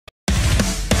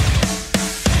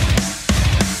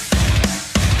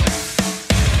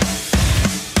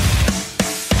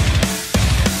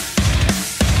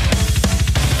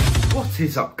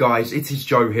is up, guys? It is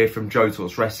Joe here from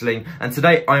JoeTalksWrestling, and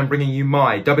today I am bringing you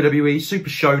my WWE Super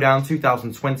Showdown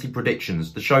 2020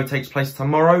 predictions. The show takes place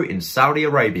tomorrow in Saudi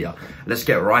Arabia. Let's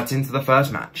get right into the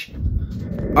first match.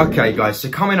 Okay, guys, so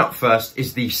coming up first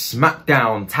is the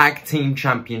SmackDown Tag Team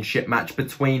Championship match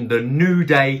between The New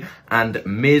Day and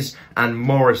Miz and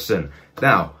Morrison.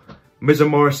 Now, Miz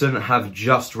and Morrison have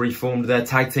just reformed their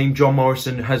tag team. John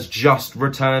Morrison has just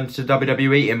returned to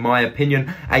WWE. In my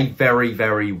opinion, a very,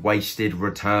 very wasted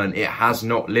return. It has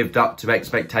not lived up to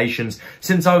expectations.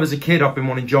 Since I was a kid, I've been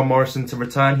wanting John Morrison to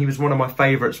return. He was one of my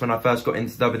favourites when I first got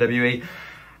into WWE.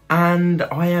 And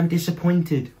I am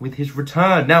disappointed with his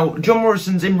return. Now, John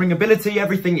Morrison's in-ring ability,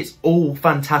 everything, is all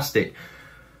fantastic.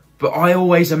 But I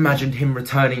always imagined him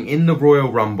returning in the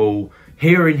Royal Rumble,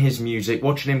 hearing his music,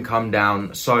 watching him come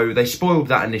down. So they spoiled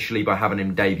that initially by having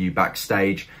him debut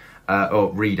backstage,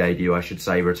 or re-debut, I should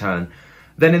say, return.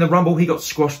 Then in the Rumble, he got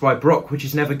squashed by Brock, which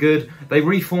is never good. They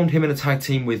reformed him in a tag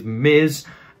team with Miz.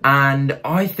 And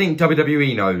I think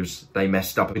WWE knows they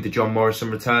messed up with the John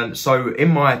Morrison return. So in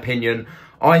my opinion,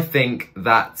 I think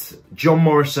that John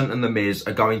Morrison and The Miz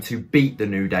are going to beat The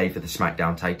New Day for the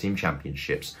SmackDown Tag Team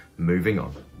Championships. Moving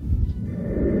on.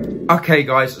 Okay,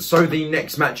 guys, so the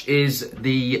next match is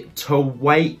the To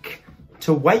Wake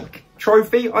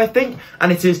trophy, I think.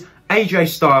 And it is AJ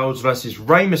Styles versus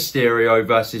Rey Mysterio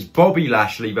versus Bobby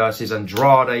Lashley versus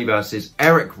Andrade versus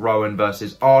Eric Rowan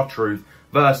versus R-Truth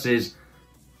versus...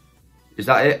 Is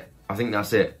that it? I think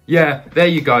that's it. Yeah, there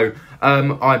you go.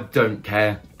 I don't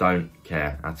care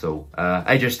at all.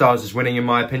 AJ Styles is winning in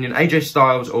my opinion. AJ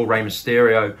Styles or Rey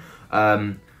Mysterio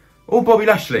or Bobby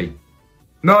Lashley.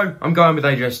 No, I'm going with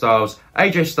AJ Styles.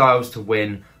 AJ Styles to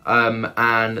win.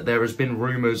 And there has been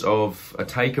rumours of a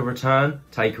Taker return.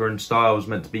 Taker and Styles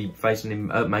meant to be facing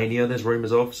him at Mania, there's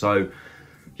rumours of. So,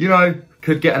 you know,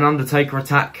 could get an Undertaker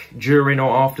attack during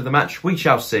or after the match. We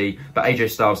shall see. But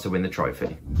AJ Styles to win the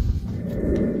trophy.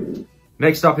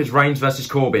 Next up is Reigns versus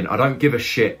Corbin. I don't give a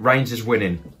shit. Reigns is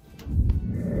winning.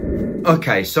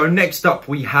 Okay, so next up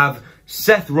we have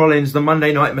Seth Rollins, the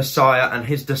Monday Night Messiah, and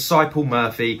his disciple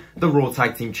Murphy, the Raw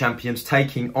Tag Team Champions,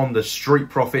 taking on the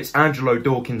Street Profits, Angelo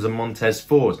Dawkins and Montez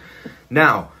Ford.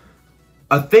 Now,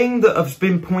 a thing that has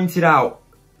been pointed out,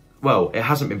 well, it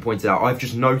hasn't been pointed out, I've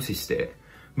just noticed it.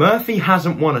 Murphy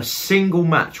hasn't won a single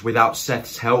match without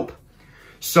Seth's help.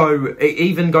 So, it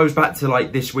even goes back to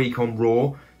like this week on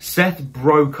Raw. Seth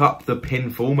broke up the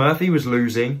pinfall. Murphy was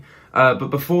losing. But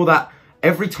before that,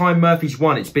 every time Murphy's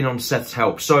won, it's been on Seth's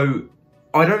help. So,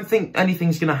 I don't think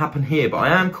anything's going to happen here, but I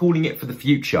am calling it for the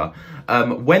future.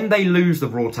 When they lose the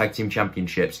Raw Tag Team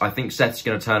Championships, I think Seth's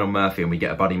going to turn on Murphy and we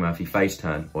get a Buddy Murphy face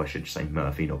turn. Or I should say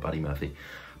Murphy, not Buddy Murphy.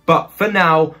 But for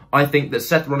now, I think that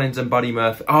Seth Rollins and Buddy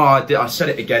Murphy... I said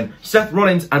it again. Seth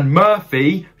Rollins and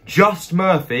Murphy, just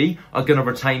Murphy, are going to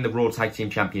retain the Raw Tag Team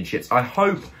Championships. I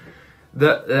hope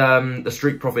that the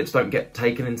Street Profits don't get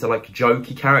taken into like a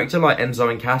jokey character like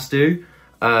Enzo and Cass did.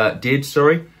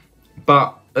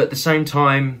 But at the same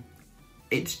time,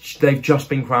 they've just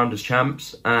been crowned as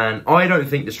champs, and I don't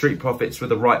think the Street Profits were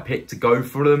the right pick to go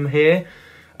for them here.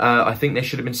 I think they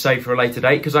should have been saved for a later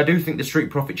date, because I do think the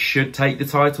Street Profits should take the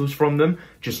titles from them,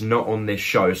 just not on this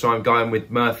show. So I'm going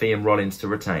with Murphy and Rollins to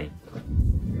retain.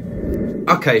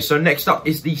 Okay, so next up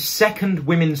is the second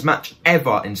women's match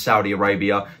ever in Saudi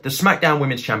Arabia, the SmackDown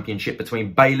Women's Championship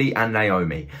between Bayley and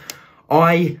Naomi.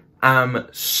 I am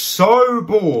so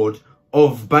bored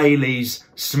of Bayley's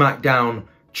SmackDown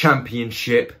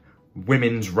Championship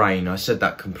women's reign. I said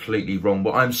that completely wrong,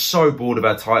 but I'm so bored of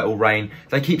her title reign.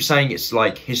 They keep saying it's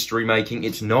like history making.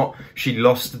 It's not. She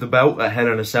lost the belt at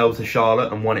Hell in a Cell to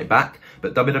Charlotte and won it back.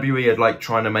 But WWE are like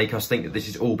trying to make us think that this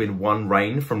has all been one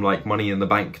reign from like Money in the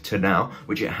Bank to now,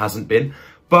 which it hasn't been.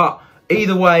 But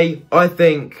either way, I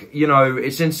think, you know,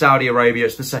 it's in Saudi Arabia.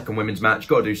 It's the second women's match.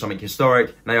 Got to do something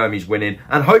historic. Naomi's winning.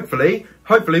 And hopefully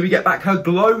we get back her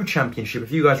Glow Championship.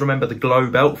 If you guys remember the Glow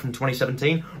belt from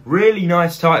 2017, really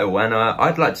nice title. And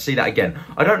I'd like to see that again.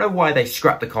 I don't know why they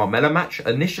scrapped the Carmella match.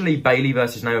 Initially, Bayley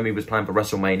versus Naomi was planned for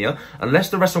WrestleMania. Unless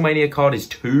the WrestleMania card is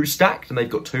too stacked and they've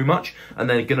got too much, and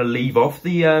they're going to leave off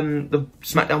the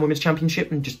SmackDown Women's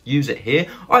Championship and just use it here.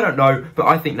 I don't know, but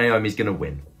I think Naomi's going to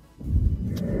win.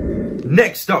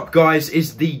 Next up, guys,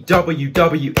 is the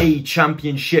WWE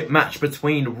Championship match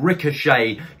between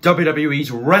Ricochet,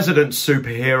 WWE's resident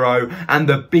superhero, and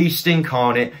the Beast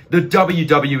Incarnate, the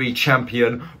WWE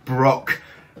Champion, Brock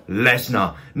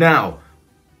Lesnar. Now,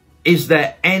 is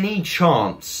there any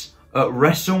chance at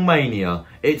WrestleMania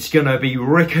it's going to be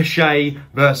Ricochet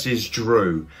versus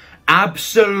Drew?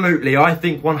 Absolutely. I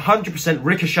think 100%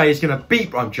 Ricochet is going to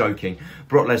beat... I'm joking.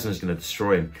 Brock Lesnar is going to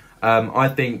destroy him. I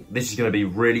think this is going to be a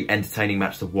really entertaining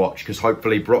match to watch because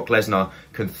hopefully Brock Lesnar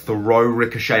can throw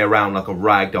Ricochet around like a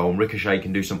rag doll and Ricochet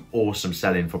can do some awesome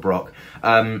selling for Brock.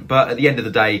 But at the end of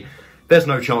the day, there's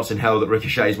no chance in hell that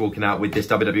Ricochet is walking out with this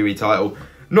WWE title.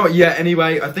 Not yet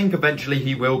anyway. I think eventually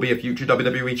he will be a future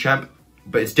WWE champ.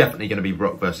 But it's definitely going to be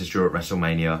Brock versus Drew at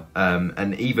WrestleMania.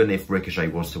 And even if Ricochet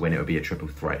was to win, it would be a triple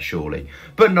threat, surely.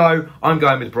 But no, I'm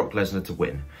going with Brock Lesnar to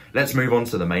win. Let's move on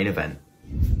to the main event.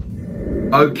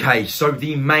 Okay, so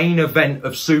the main event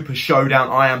of Super Showdown,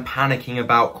 I am panicking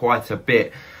about quite a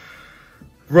bit.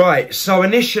 Right, so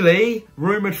initially,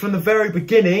 rumoured from the very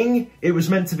beginning, it was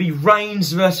meant to be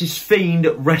Reigns versus Fiend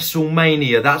at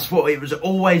WrestleMania. That's what it was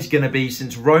always going to be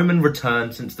since Roman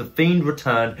returned, since the Fiend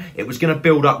returned. It was going to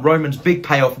build up Roman's big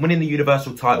payoff, winning the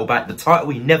Universal title back, the title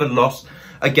he never lost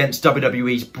against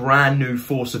WWE's brand new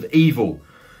force of evil.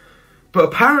 But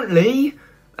apparently,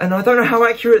 and I don't know how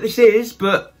accurate this is,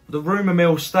 but the rumour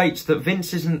mill states that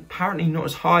Vince isn't apparently not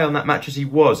as high on that match as he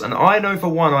was. And I know for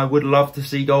one, I would love to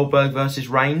see Goldberg versus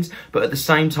Reigns. But at the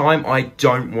same time, I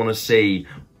don't want to see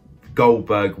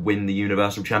Goldberg win the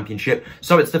Universal Championship.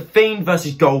 So it's the Fiend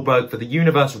versus Goldberg for the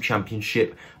Universal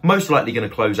Championship. Most likely going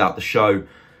to close out the show.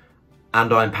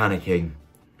 And I'm panicking.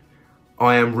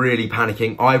 I am really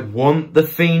panicking. I want the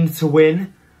Fiend to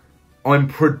win. I'm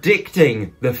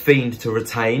predicting the Fiend to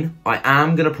retain. I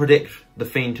am going to predict the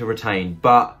Fiend to retain.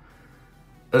 But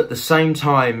at the same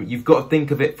time, you've got to think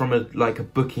of it from a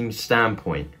booking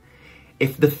standpoint.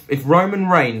 If Roman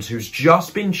Reigns, who's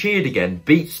just been cheered again,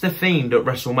 beats the Fiend at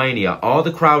WrestleMania, are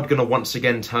the crowd going to once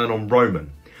again turn on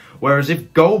Roman? Whereas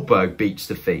if Goldberg beats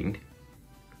the Fiend,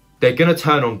 they're going to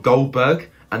turn on Goldberg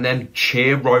and then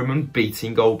cheer Roman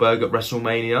beating Goldberg at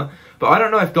WrestleMania. But I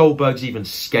don't know if Goldberg's even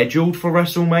scheduled for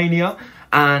WrestleMania.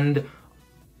 And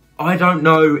I don't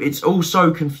know. It's all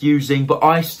so confusing. But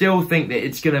I still think that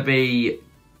it's going to be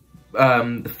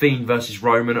the Fiend versus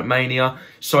Roman at Mania.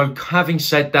 So having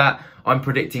said that, I'm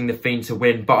predicting the Fiend to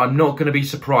win. But I'm not going to be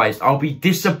surprised. I'll be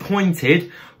disappointed.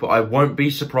 But I won't be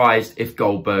surprised if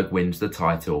Goldberg wins the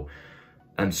title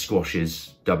and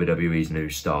squashes WWE's new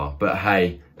star. But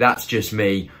hey, that's just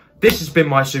me. This has been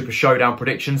my Super Showdown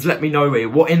predictions. Let me know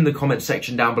in the comment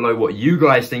section down below what you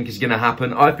guys think is going to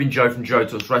happen. I've been Joe from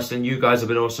JoeTalksWrestling. You guys have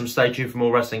been awesome. Stay tuned for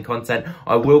more wrestling content.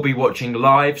 I will be watching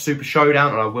live Super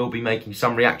Showdown and I will be making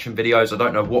some reaction videos. I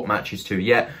don't know what matches to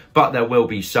yet, but there will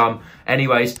be some.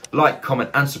 Anyways, like,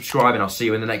 comment and subscribe and I'll see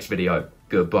you in the next video.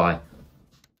 Goodbye.